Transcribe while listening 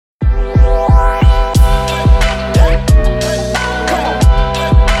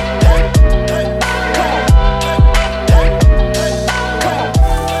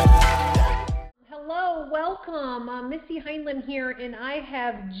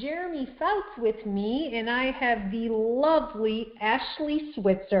Jeremy Fouts with me, and I have the lovely Ashley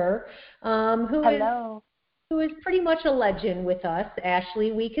Switzer, Hello. who is pretty much a legend with us.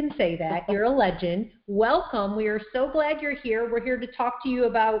 Ashley, we can say that. You're a legend. Welcome. We are so glad you're here. We're here to talk to you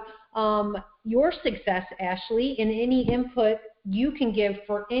about your success, Ashley, and any input you can give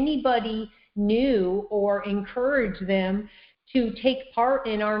for anybody new or encourage them to take part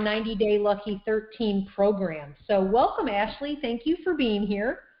in our 90-Day Lucky 13 program. So welcome, Ashley. Thank you for being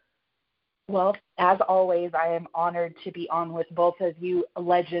here. Well, as always, I am honored to be on with both of you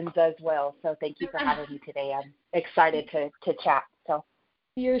legends as well. So thank you for having me today. I'm excited to chat. So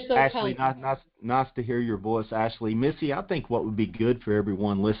you're so Ashley, kind. nice to hear your voice, Ashley. Missy, I think what would be good for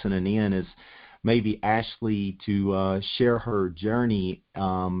everyone listening in is maybe Ashley to share her journey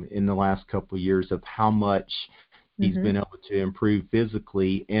in the last couple of years of how much he's been able to improve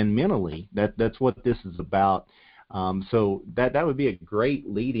physically and mentally. That's what this is about. So that would be a great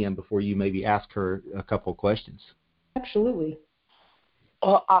lead-in before you maybe ask her a couple of questions. Absolutely.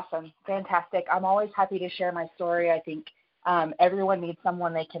 Oh, awesome. Fantastic. I'm always happy to share my story. I think everyone needs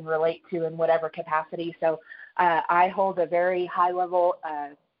someone they can relate to in whatever capacity. So I hold a very high-level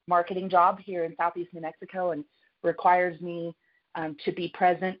marketing job here in Southeast New Mexico and requires me to be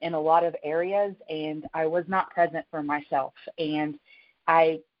present in a lot of areas, and I was not present for myself. And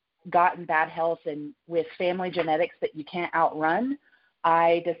I got in bad health, and with family genetics that you can't outrun,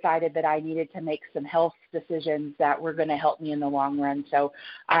 I decided that I needed to make some health decisions that were going to help me in the long run. So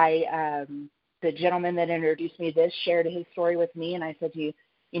the gentleman that introduced me to this shared his story with me, and I said, you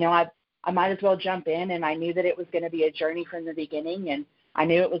know, I might as well jump in, and I knew that it was going to be a journey from the beginning, and I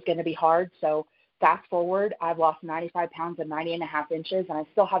knew it was going to be hard. So fast forward, I've lost 95 pounds and 90.5 inches, and I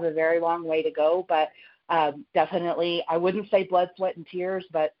still have a very long way to go, but definitely, I wouldn't say blood, sweat, and tears,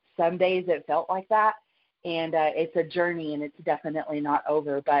 but some days it felt like that, and it's a journey, and it's definitely not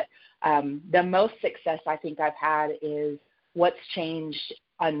over. But the most success I think I've had is what's changed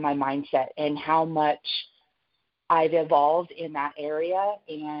on my mindset and how much I've evolved in that area,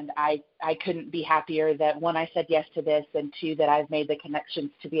 and I couldn't be happier that, one, I said yes to this, and two, that I've made the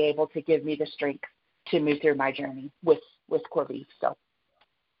connections to be able to give me the strength to move through my journey with Core Beef. So.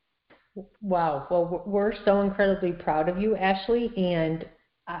 Wow. Well, we're so incredibly proud of you, Ashley, and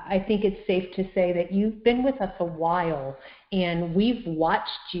I think it's safe to say that you've been with us a while, and we've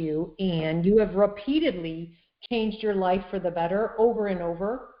watched you, and you have repeatedly changed your life for the better over and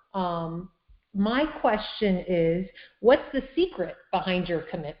over. My question is, what's the secret behind your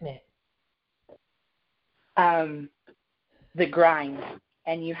commitment? The grind,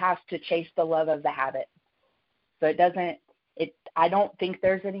 and you have to chase the love of the habit. So I don't think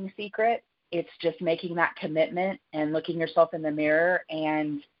there's any secret. It's just making that commitment and looking yourself in the mirror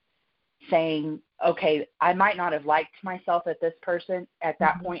and saying, okay, I might not have liked myself at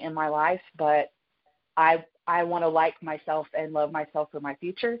that point in my life, but I want to like myself and love myself for my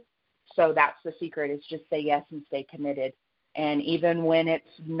future. So that's the secret, is just say yes and stay committed. And even when it's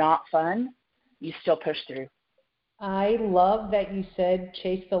not fun, you still push through. I love that you said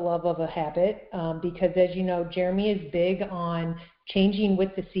chase the love of a habit, because as you know, Jeremy is big on changing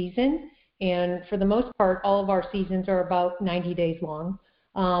with the season. And for the most part, all of our seasons are about 90 days long.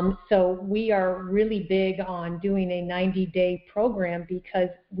 So we are really big on doing a 90-day program because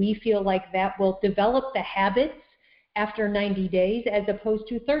we feel like that will develop the habits after 90 days as opposed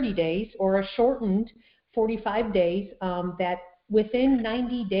to 30 days or a shortened 45 days, that within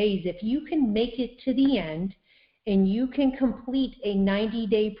 90 days, if you can make it to the end and you can complete a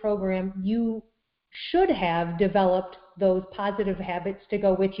 90-day program, you should have developed those positive habits to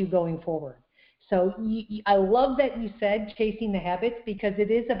go with you going forward. So I love that you said chasing the habits, because it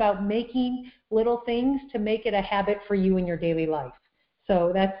is about making little things to make it a habit for you in your daily life.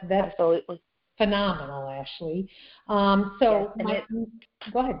 So that's absolutely phenomenal, Ashley. Go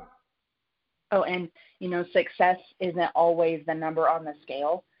ahead. Oh, and success isn't always the number on the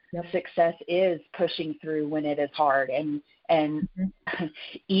scale. Yep. Success is pushing through when it is hard, and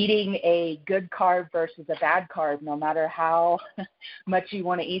eating a good carb versus a bad carb, no matter how much you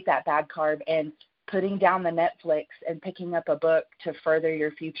want to eat that bad carb, and putting down the Netflix and picking up a book to further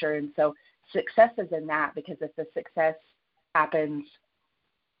your future. And so success is in that, because if the success happens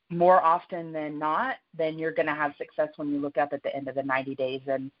more often than not, then you're going to have success when you look up at the end of the 90 days,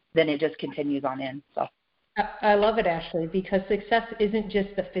 and then it just continues on in. So. I love it, Ashley, because success isn't just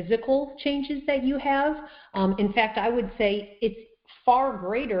the physical changes that you have. In fact, I would say it's far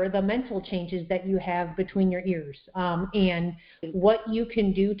greater the mental changes that you have between your ears, and what you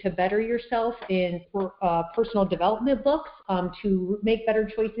can do to better yourself in personal development books, to make better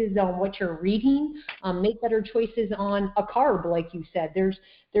choices on what you're reading, make better choices on a carb, like you said. There's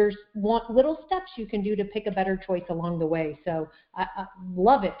little steps you can do to pick a better choice along the way. So I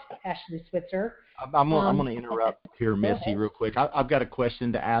love it, Ashley Switzer. I'm going to interrupt here, Missy, real quick. I've got a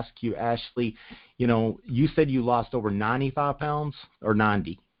question to ask you, Ashley. You know, you said you lost over 95 pounds or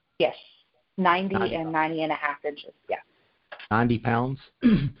 90? Yes, 90 and 90 and a half inches, yeah. 90 pounds?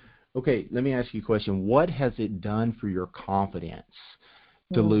 Okay, let me ask you a question. What has it done for your confidence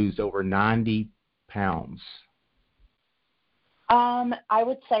to lose over 90 pounds? I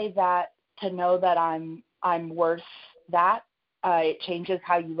would say that to know that I'm worth that. It changes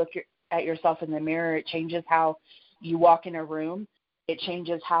how you look at yourself in the mirror. It changes how you walk in a room. It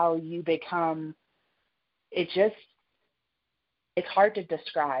changes how you become. It's hard to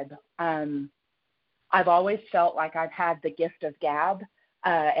describe. I've always felt like I've had the gift of gab,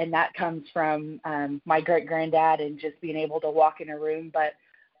 and that comes from my great-granddad and just being able to walk in a room. But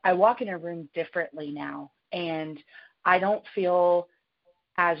I walk in a room differently now, and I don't feel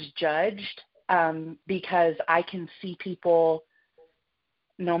as judged because I can see people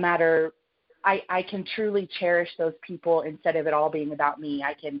no matter – I can truly cherish those people instead of it all being about me.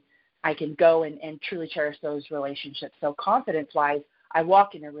 I can go and truly cherish those relationships. So confidence-wise, I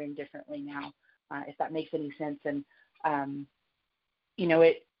walk in a room differently now, if that makes any sense. And, you know,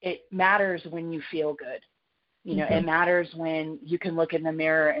 it matters when you feel good. You know, it matters when you can look in the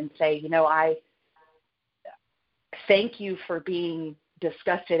mirror and say, you know, I thank you for being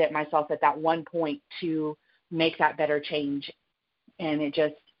disgusted at myself at that one point to make that better change. And it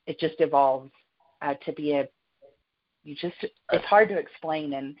just evolves to be it's hard to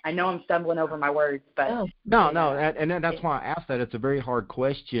explain, and I know I'm stumbling over my words, but no, and that's why I asked that. It's a very hard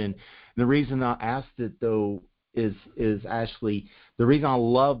question. The reason I asked it though is Ashley, the reason I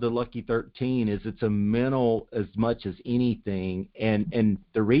love the Lucky 13 is it's a mental as much as anything, and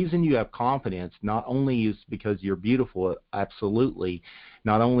the reason you have confidence not only is because you're beautiful, absolutely,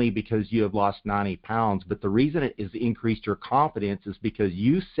 not only because you have lost 90 pounds, but the reason it has increased your confidence is because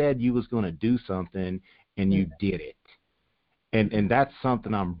you said you was going to do something and you did it. And that's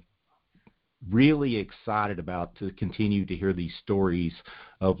something I'm really excited about, to continue to hear these stories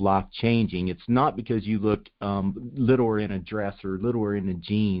of life changing. It's not because you look littler in a dress or littler in the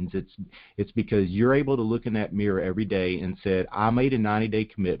jeans. It's because you're able to look in that mirror every day and said, I made a 90-day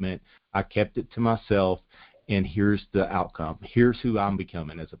commitment. I kept it to myself, and here's the outcome. Here's who I'm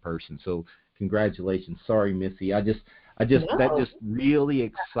becoming as a person. So congratulations. Sorry, Missy. That just really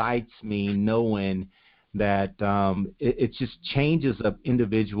excites me, knowing that it just changes an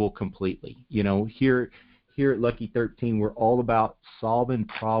individual completely. You know, here at Lucky 13, we're all about solving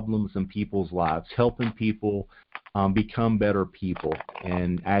problems in people's lives, helping people become better people.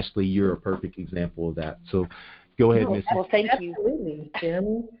 And Ashley, you're a perfect example of that. So go ahead, Missy. Well, thank you. Absolutely,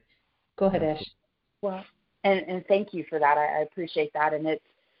 Jim. Go ahead, Ash. Well, and thank you for that. I appreciate that. And it's,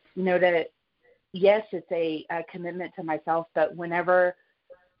 you know, that, yes, it's a commitment to myself, but whenever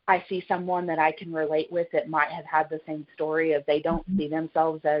I see someone that I can relate with that might have had the same story of they don't see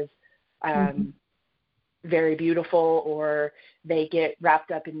themselves as very beautiful, or they get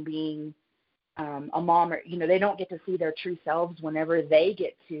wrapped up in being a mom, or, you know, they don't get to see their true selves. Whenever we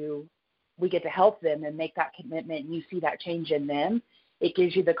get to help them and make that commitment, and you see that change in them, it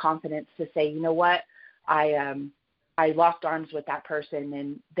gives you the confidence to say, you know what, I locked arms with that person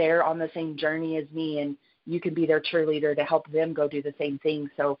and they're on the same journey as me, and you can be their cheerleader to help them go do the same thing.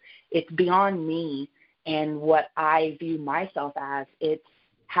 So it's beyond me and what I view myself as. It's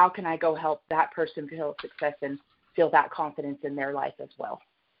how can I go help that person feel success and feel that confidence in their life as well.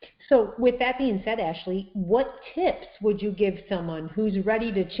 So with that being said, Ashley, what tips would you give someone who's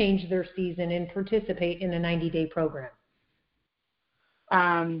ready to change their season and participate in a 90-day program?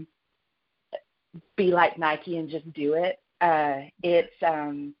 Be like Nike and just do it.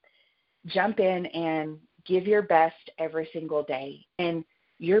 It's jump in and give your best every single day. And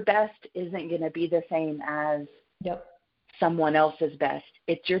your best isn't going to be the same as someone else's best.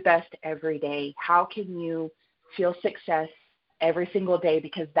 It's your best every day. How can you feel success every single day?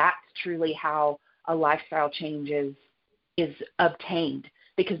 Because that's truly how a lifestyle change is obtained.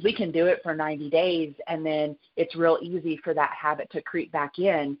 Because we can do it for 90 days, and then it's real easy for that habit to creep back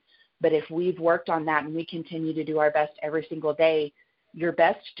in. But if we've worked on that and we continue to do our best every single day, your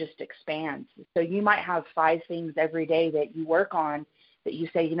best just expands. So you might have 5 things every day that you work on that you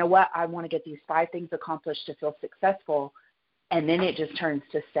say, you know what, I want to get these 5 things accomplished to feel successful. And then it just turns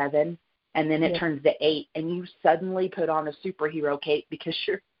to 7 and then it Yeah. turns to 8, and you suddenly put on a superhero cape because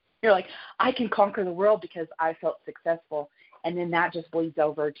you're like, I can conquer the world because I felt successful. And then that just bleeds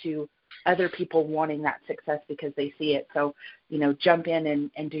over to other people wanting that success because they see it. So, jump in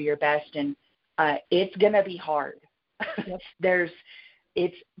and do your best. And it's going to be hard. Yep.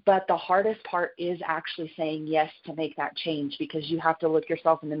 But the hardest part is actually saying yes to make that change, because you have to look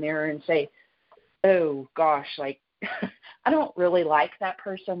yourself in the mirror and say, oh gosh, like I don't really like that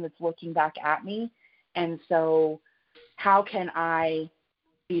person that's looking back at me. And so how can I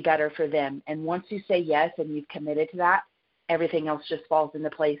be better for them? And once you say yes and you've committed to that, everything else just falls into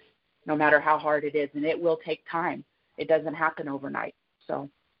place, no matter how hard it is. And it will take time. It doesn't happen overnight. So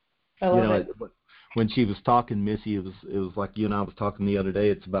I love it. When she was talking, Missy, it was like you and I was talking the other day.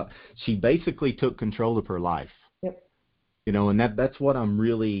 It's about, she basically took control of her life. Yep. And that's what I'm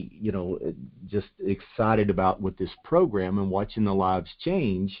really, just excited about with this program and watching the lives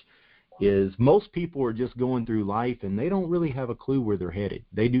change. Is most people are just going through life and they don't really have a clue where they're headed.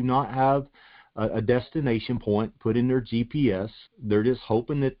 They do not have a destination point put in their GPS. They're just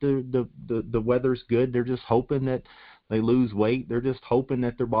hoping that the weather's good. They're just hoping that they lose weight. They're just hoping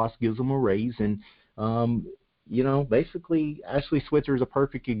that their boss gives them a raise. And basically, Ashley Switzer is a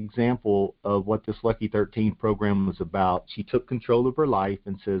perfect example of what this Lucky 13 program was about. She took control of her life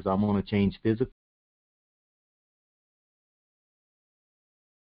and says, I'm going to change physically,